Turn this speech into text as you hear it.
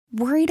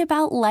Worried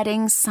about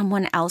letting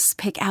someone else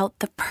pick out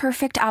the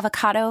perfect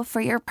avocado for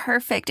your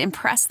perfect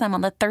impress them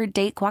on the third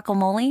date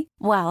guacamole?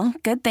 Well,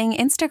 good thing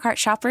Instacart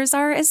shoppers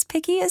are as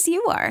picky as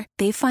you are.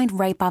 They find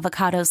ripe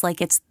avocados like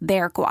it's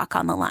their guac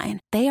on the line.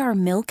 They are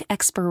milk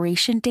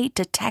expiration date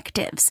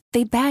detectives.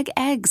 They bag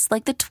eggs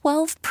like the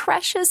 12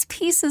 precious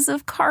pieces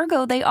of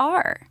cargo they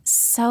are.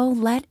 So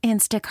let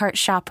Instacart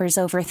shoppers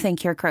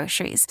overthink your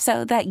groceries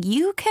so that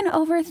you can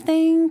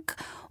overthink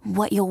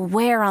what you'll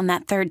wear on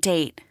that third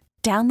date.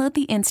 Download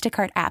the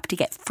Instacart app to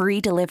get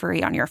free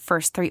delivery on your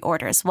first 3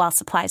 orders while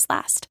supplies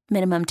last.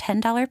 Minimum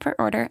 $10 per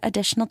order.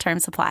 Additional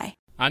terms apply.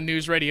 On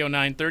News Radio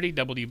 930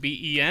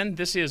 WBEN,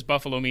 this is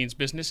Buffalo Means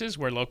Businesses,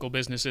 where local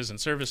businesses and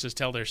services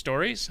tell their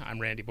stories.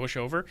 I'm Randy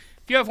Bushover.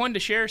 If you have one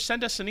to share,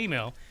 send us an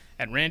email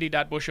at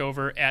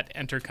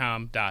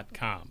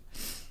randy.bushover@entercom.com.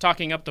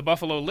 Talking up the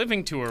Buffalo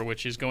Living Tour,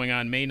 which is going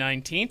on May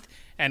 19th.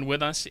 And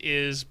with us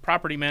is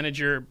property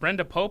manager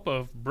Brenda Pope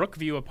of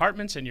Brookview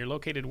Apartments, and you're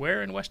located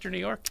where in Western New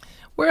York?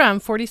 We're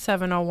on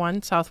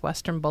 4701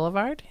 Southwestern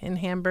Boulevard in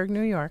Hamburg,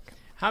 New York.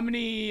 How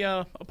many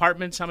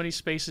apartments, how many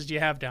spaces do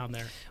you have down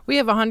there? We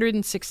have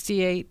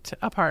 168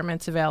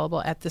 apartments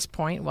available at this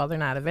point. Well, they're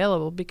not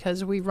available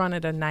because we run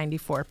at a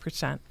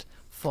 94%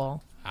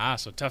 full. Ah,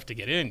 so tough to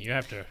get in. You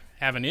have to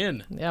have an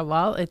inn. Yeah,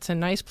 well, it's a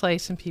nice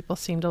place and people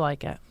seem to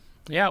like it.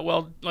 Yeah,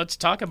 well, let's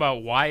talk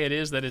about why it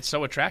is that it's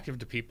so attractive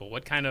to people.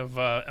 What kind of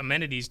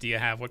amenities do you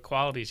have? What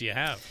qualities do you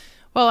have?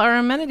 Well, our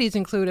amenities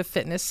include a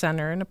fitness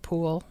center and a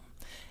pool.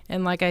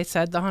 And like I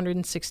said, the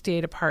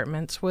 168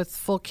 apartments with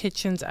full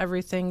kitchens,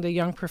 everything the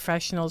young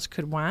professionals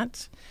could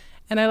want.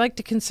 And I like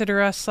to consider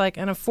us like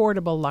an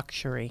affordable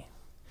luxury.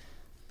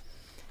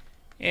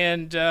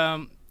 And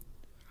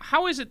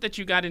how is it that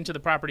you got into the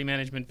property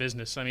management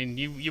business? I mean,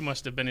 you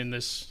must have been in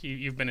this,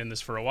 you've been in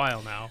this for a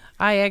while now.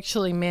 I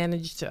actually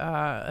managed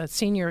a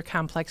senior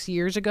complex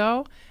years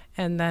ago,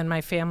 and then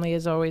my family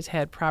has always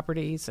had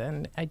properties,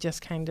 and I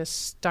just kind of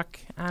stuck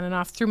on and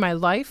off through my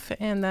life,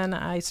 and then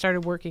I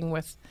started working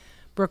with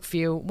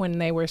Brookview when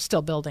they were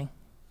still building.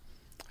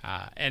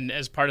 And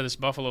as part of this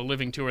Buffalo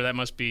Living Tour, that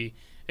must be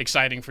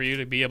exciting for you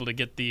to be able to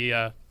get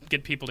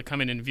people to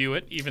come in and view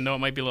it, even though it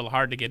might be a little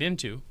hard to get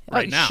into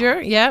right now. Sure,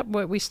 yeah.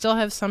 We still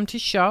have some to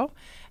show.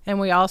 And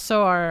we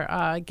also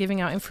are giving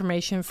out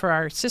information for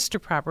our sister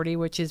property,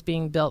 which is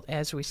being built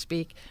as we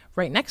speak,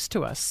 right next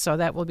to us. So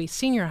that will be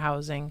senior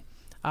housing,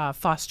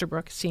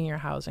 Fosterbrook Senior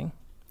Housing.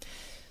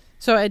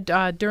 So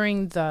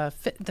during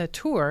the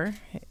tour,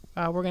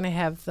 we're going to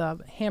have the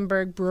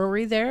Hamburg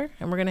Brewery there,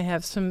 and we're going to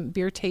have some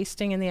beer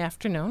tasting in the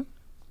afternoon.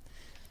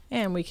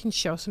 And we can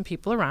show some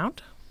people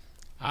around.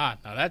 Ah,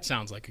 now that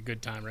sounds like a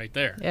good time right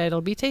there. Yeah,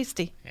 it'll be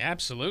tasty.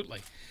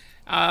 Absolutely.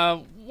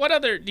 Do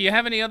you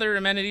have any other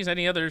amenities,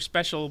 any other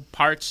special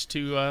parts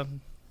to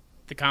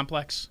the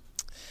complex?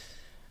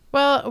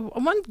 Well,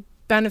 one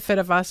benefit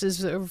of us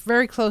is we're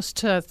very close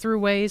to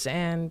throughways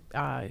and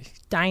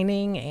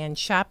dining and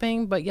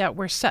shopping, but yet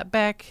we're set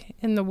back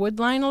in the wood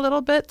line a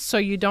little bit, so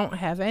you don't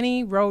have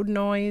any road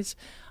noise.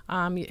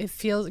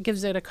 It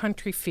gives it a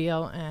country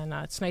feel, and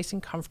it's nice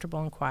and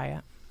comfortable and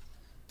quiet.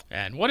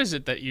 And what is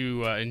it that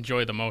you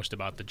enjoy the most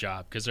about the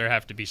job? Because there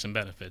have to be some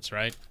benefits,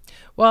 right?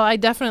 Well, I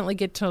definitely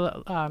get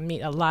to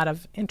meet a lot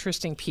of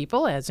interesting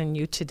people, as in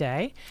you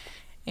today.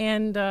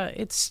 And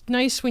it's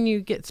nice when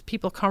you get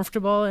people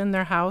comfortable in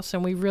their house,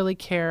 and we really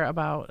care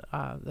about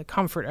the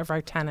comfort of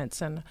our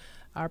tenants and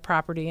our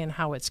property and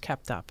how it's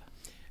kept up.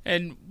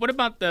 And what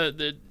about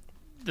the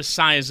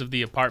size of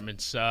the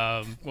apartments?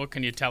 What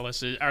can you tell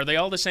us? Are they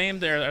all the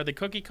same? Are they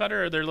cookie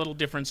cutter, or are there little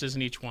differences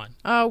in each one?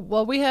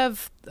 Well, we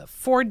have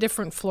 4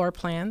 different floor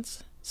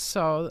plans,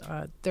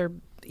 so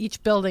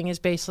each building is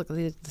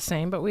basically the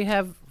same, but we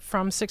have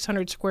from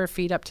 600 square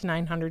feet up to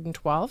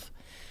 912.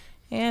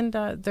 And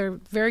they're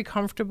very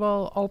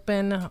comfortable,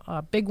 open,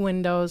 big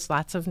windows,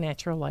 lots of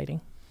natural lighting.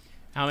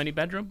 How many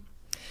bedroom?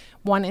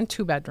 1 and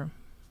 2 bedroom.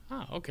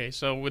 Oh, okay.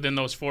 So within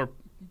those 4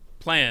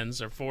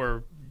 plans or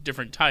 4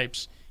 different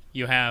types,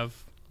 you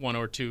have 1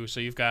 or 2. So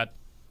you've got,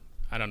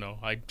 I don't know,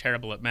 I'm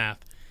terrible at math.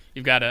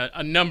 You've got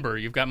a number.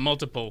 You've got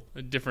multiple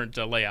different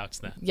layouts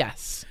then.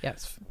 Yes.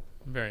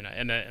 Very nice.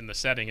 And the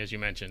setting, as you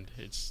mentioned,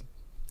 it's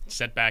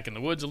set back in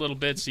the woods a little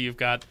bit, so you've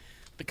got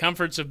the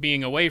comforts of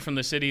being away from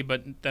the city,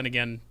 but then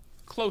again,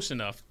 close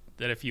enough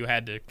that if you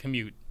had to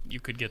commute, you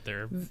could get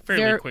there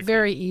fairly quickly.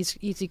 Very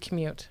easy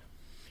commute.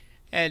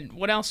 And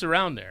what else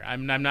around there?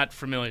 I'm not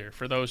familiar.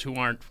 For those who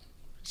aren't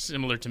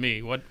similar to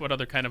me, what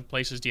other kind of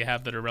places do you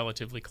have that are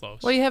relatively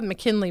close? Well, you have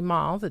McKinley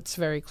Mall that's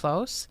very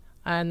close.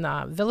 And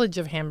the Village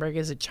of Hamburg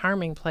is a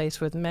charming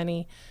place with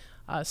many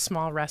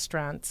small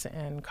restaurants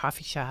and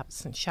coffee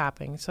shops and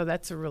shopping. So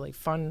that's a really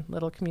fun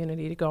little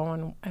community to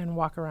go and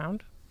walk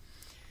around.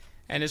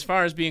 And as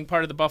far as being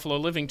part of the Buffalo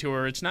Living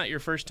Tour, it's not your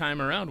first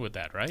time around with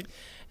that, right?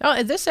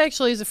 No, this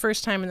actually is the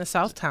first time in the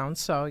Southtown.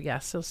 So,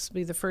 yes, this will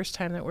be the first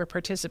time that we're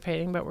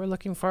participating, but we're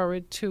looking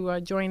forward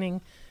to joining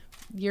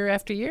year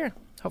after year.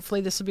 Hopefully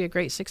this will be a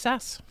great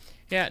success.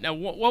 Yeah. Now,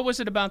 what was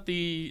it about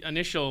the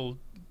initial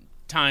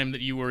time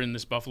that you were in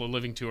this Buffalo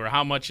Living Tour?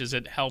 How much has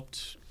it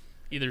helped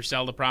either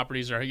sell the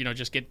properties or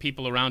just get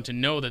people around to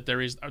know that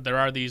there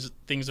are these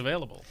things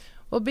available?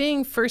 Well,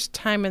 being first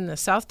time in the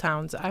South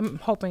Towns, I'm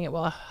hoping it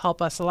will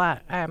help us a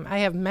lot. I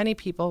have many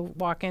people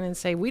walk in and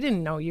say, "We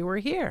didn't know you were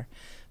here."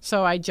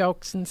 So I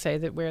joke and say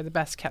that we're the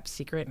best kept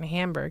secret in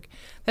Hamburg.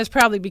 That's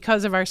probably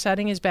because of our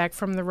setting is back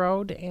from the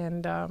road,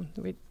 and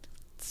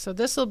so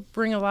this will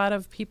bring a lot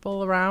of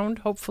people around,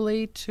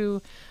 hopefully,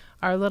 to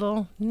our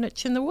little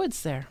niche in the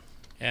woods there.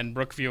 And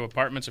Brookview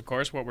Apartments, of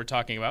course, what we're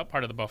talking about,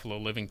 part of the Buffalo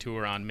Living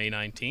Tour on May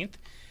 19th.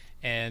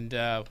 And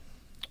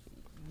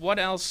what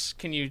else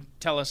can you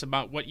tell us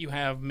about what you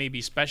have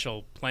maybe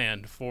special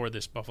planned for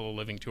this Buffalo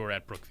Living Tour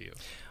at Brookview?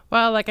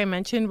 Well, like I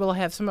mentioned, we'll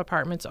have some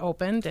apartments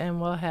opened,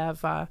 and we'll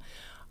have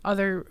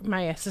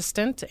my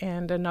assistant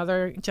and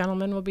another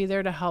gentleman will be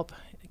there to help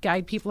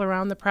guide people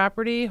around the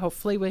property.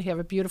 Hopefully we have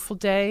a beautiful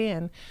day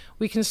and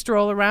we can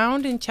stroll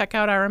around and check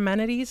out our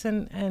amenities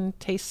and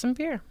taste some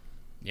beer.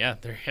 Yeah,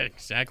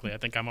 exactly. I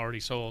think I'm already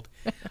sold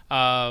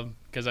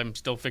because I'm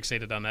still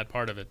fixated on that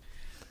part of it,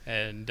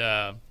 and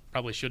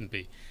probably shouldn't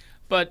be.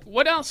 But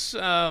what else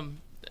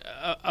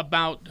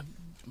about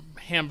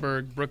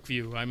Hamburg,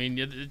 Brookview? I mean,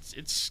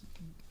 it's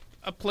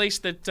a place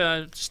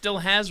that still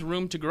has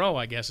room to grow,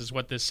 I guess, is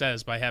what this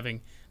says by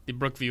having the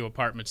Brookview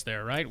Apartments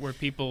there, right? Where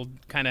people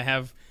kind of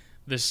have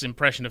this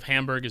impression of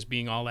Hamburg as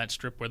being all that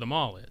strip where the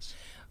mall is.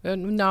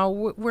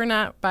 No, we're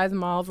not by the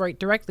mall, right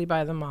directly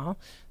by the mall.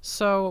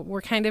 So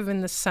we're kind of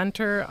in the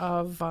center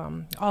of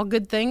all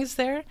good things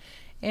there.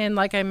 And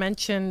like I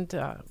mentioned,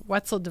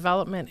 Wetzel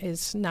Development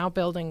is now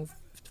building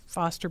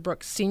Foster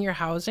Brooks Senior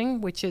Housing,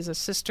 which is a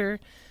sister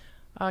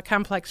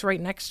complex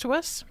right next to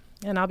us.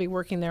 And I'll be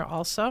working there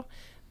also.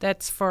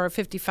 That's for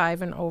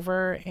 55 and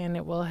over, and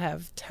it will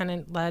have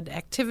tenant-led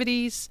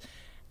activities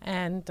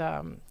and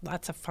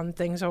lots of fun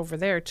things over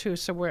there, too.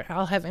 So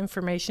I'll have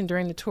information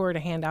during the tour to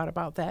hand out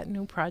about that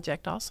new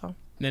project also.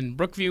 Then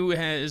Brookview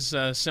has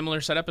a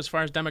similar setup as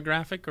far as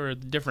demographic, or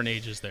different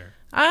ages there?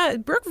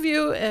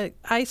 Brookview,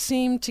 I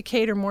seem to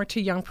cater more to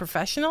young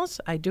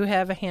professionals. I do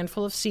have a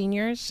handful of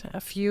seniors,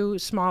 a few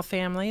small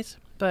families,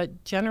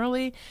 but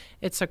generally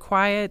it's a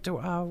quiet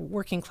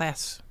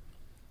working-class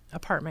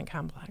apartment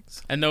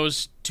complex. And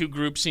those two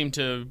groups seem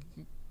to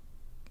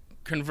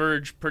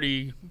converge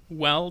pretty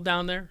well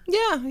down there?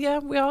 Yeah,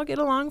 we all get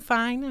along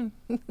fine.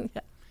 And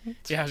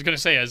Yeah, I was going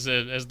to say, as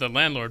the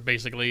landlord,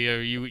 basically,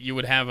 you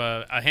would have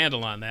a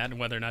handle on that and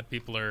whether or not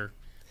people are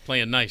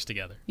playing nice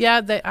together.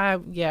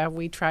 Yeah,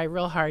 we try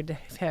real hard to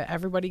have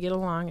everybody get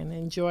along and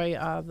enjoy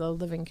the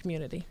living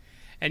community.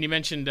 And you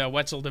mentioned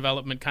Wetzel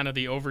Development, kind of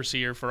the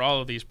overseer for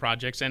all of these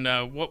projects.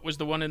 And what was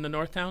the one in the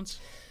North Towns?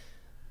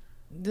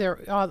 There,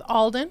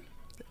 Alden.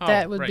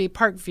 That would be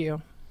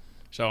Parkview.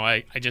 So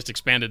I just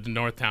expanded the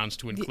North Towns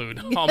to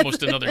include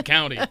almost another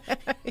county.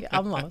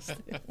 Almost.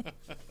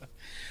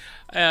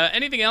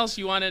 Anything else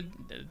you want to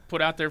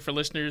put out there for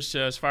listeners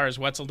as far as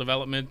Wetzel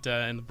Development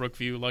and the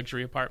Brookview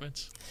luxury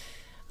apartments?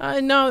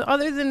 No,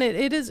 other than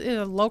it is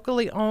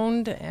locally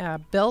owned,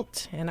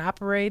 built, and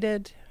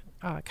operated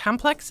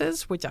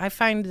complexes, which I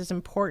find is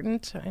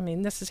important. I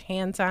mean, this is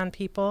hands-on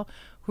people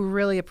who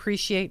really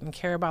appreciate and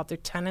care about their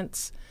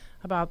tenants,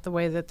 about the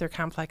way that their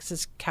complex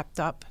is kept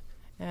up,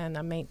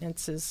 and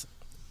maintenance is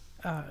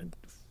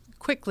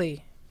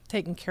quickly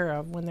taken care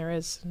of when there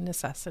is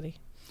necessity.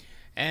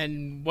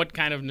 And what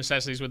kind of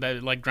necessities would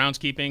that, like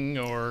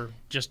groundskeeping or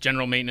just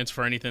general maintenance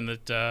for anything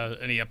that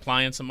any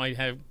appliance that might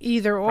have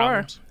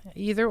problems?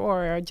 Either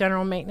or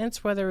general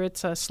maintenance, whether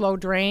it's a slow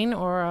drain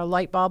or a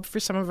light bulb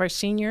for some of our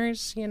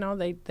seniors. We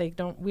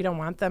don't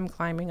want them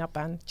climbing up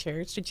on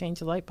chairs to change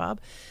the light bulb.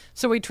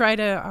 So we try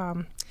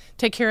to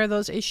take care of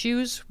those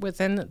issues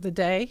within the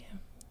day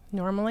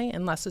normally,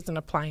 unless it's an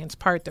appliance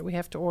part that we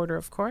have to order,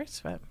 of course.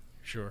 But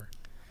sure.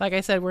 Like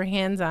I said, we're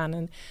hands-on,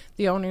 and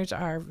the owners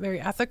are very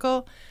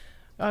ethical.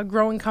 A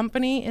growing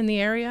company in the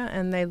area,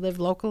 and they live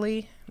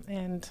locally,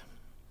 and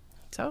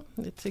so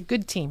it's a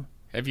good team.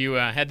 Have you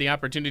had the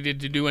opportunity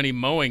to do any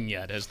mowing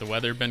yet? Has the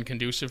weather been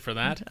conducive for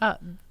that?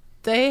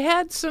 They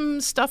had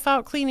some stuff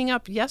out cleaning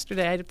up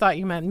yesterday. I thought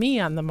you meant me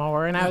on the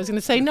mower, and I was going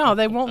to say, no,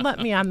 they won't let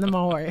me on the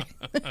mower.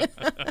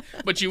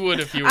 But you would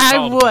if you were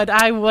called.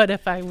 I would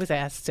if I was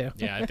asked to.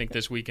 Yeah, I think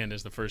this weekend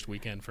is the first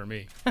weekend for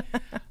me.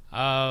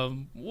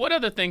 What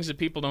other things that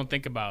people don't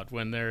think about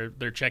when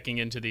they're checking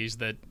into these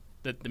that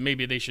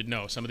maybe they should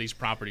know, some of these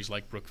properties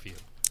like Brookview?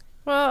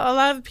 Well, a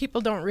lot of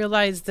people don't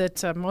realize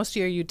that most of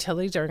your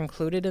utilities are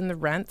included in the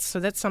rent,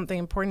 so that's something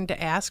important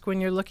to ask when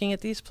you're looking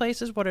at these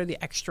places. What are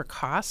the extra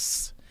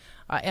costs?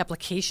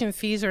 Application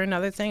fees are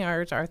another thing.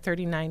 Ours are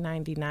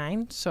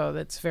 $39.99, so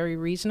that's very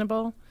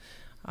reasonable.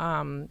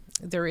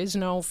 There is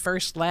no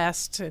first,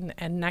 last, and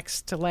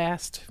next to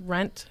last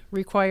rent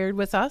required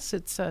with us.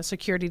 It's a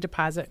security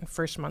deposit and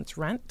first month's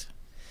rent.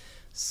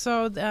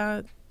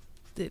 So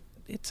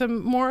it's a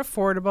more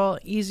affordable,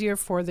 easier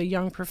for the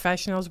young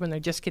professionals when they're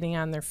just getting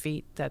on their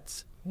feet.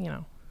 That's,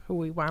 who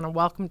we want to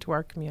welcome to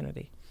our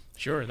community.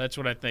 Sure, that's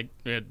what I think.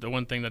 The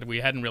one thing that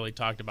we hadn't really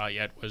talked about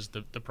yet was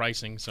the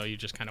pricing, so you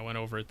just kind of went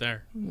over it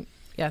there.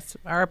 Yes,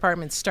 our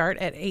apartments start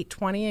at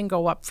 $820 and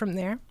go up from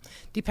there,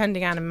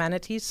 depending on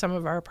amenities. Some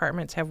of our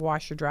apartments have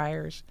washer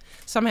dryers.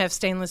 Some have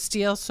stainless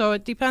steel, so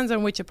it depends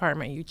on which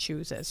apartment you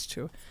choose as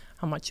to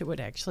how much it would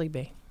actually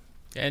be.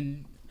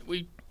 And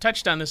we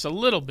touched on this a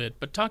little bit,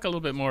 but talk a little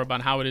bit more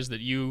about how it is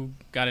that you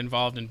got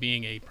involved in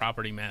being a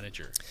property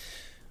manager.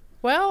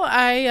 Well,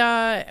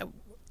 I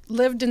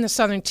lived in the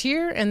Southern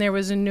Tier, and there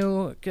was a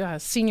new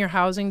senior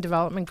housing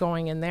development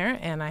going in there,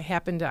 and I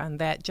happened on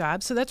that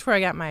job. So that's where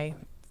I got my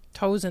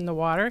toes in the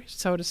water,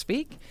 so to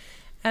speak.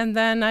 And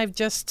then I've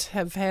just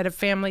have had a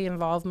family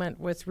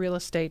involvement with real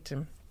estate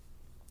and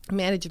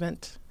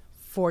management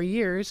for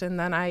years, and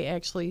then I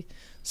actually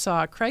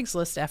saw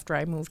Craigslist after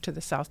I moved to the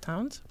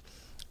Southtowns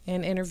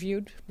and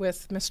interviewed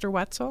with Mr.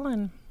 Wetzel,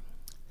 and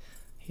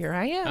here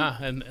I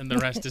am. And the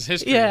rest is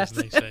history, Yes. as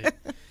they say.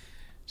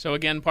 So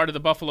again, part of the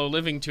Buffalo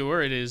Living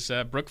Tour, it is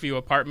Brookview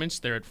Apartments.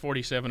 They're at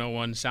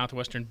 4701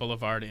 Southwestern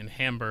Boulevard in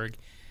Hamburg.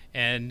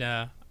 And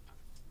I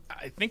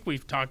think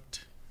we've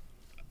talked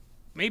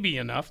maybe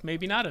enough,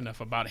 maybe not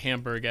enough about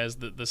Hamburg as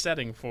the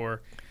setting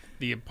for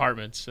the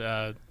apartments.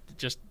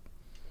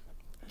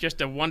 Just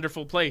a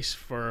wonderful place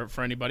for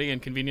anybody,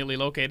 and conveniently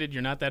located.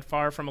 You're not that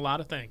far from a lot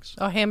of things.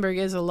 Oh, Hamburg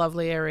is a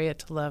lovely area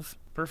to live.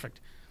 Perfect.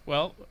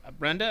 Well,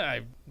 Brenda,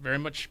 I very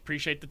much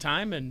appreciate the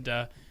time, and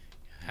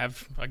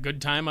have a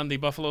good time on the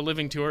Buffalo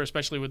Living Tour,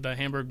 especially with the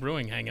Hamburg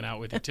Brewing hanging out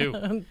with you,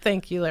 too.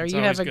 Thank you, Larry. It's You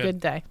have always a good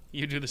day.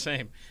 You do the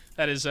same.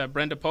 That is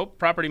Brenda Pope,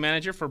 property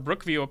manager for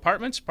Brookview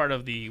Apartments, part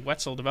of the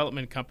Wetzel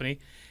Development Company.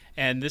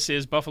 And this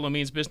is Buffalo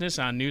Means Business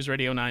on News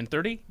Radio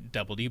 930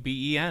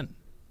 WBEN.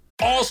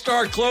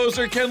 All-star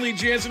closer Kenley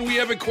Jansen, we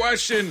have a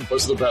question.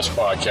 What's the best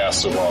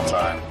podcast of all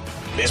time?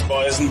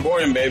 Baseball isn't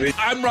boring, baby.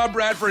 I'm Rob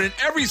Bradford, and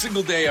every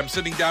single day I'm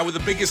sitting down with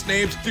the biggest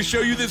names to show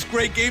you this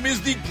great game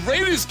is the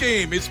greatest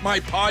game. It's my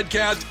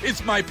podcast.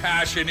 It's my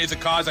passion. It's a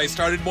cause I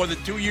started more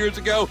than 2 years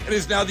ago and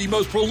is now the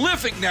most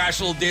prolific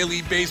national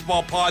daily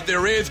baseball pod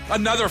there is.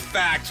 Another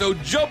fact, so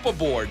jump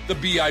aboard the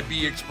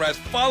BIB Express.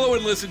 Follow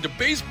and listen to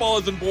Baseball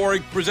Isn't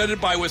Boring,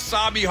 presented by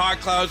Wasabi Hot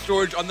Cloud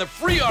Storage on the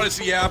free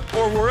Odyssey app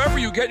or wherever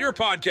you get your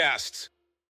podcasts.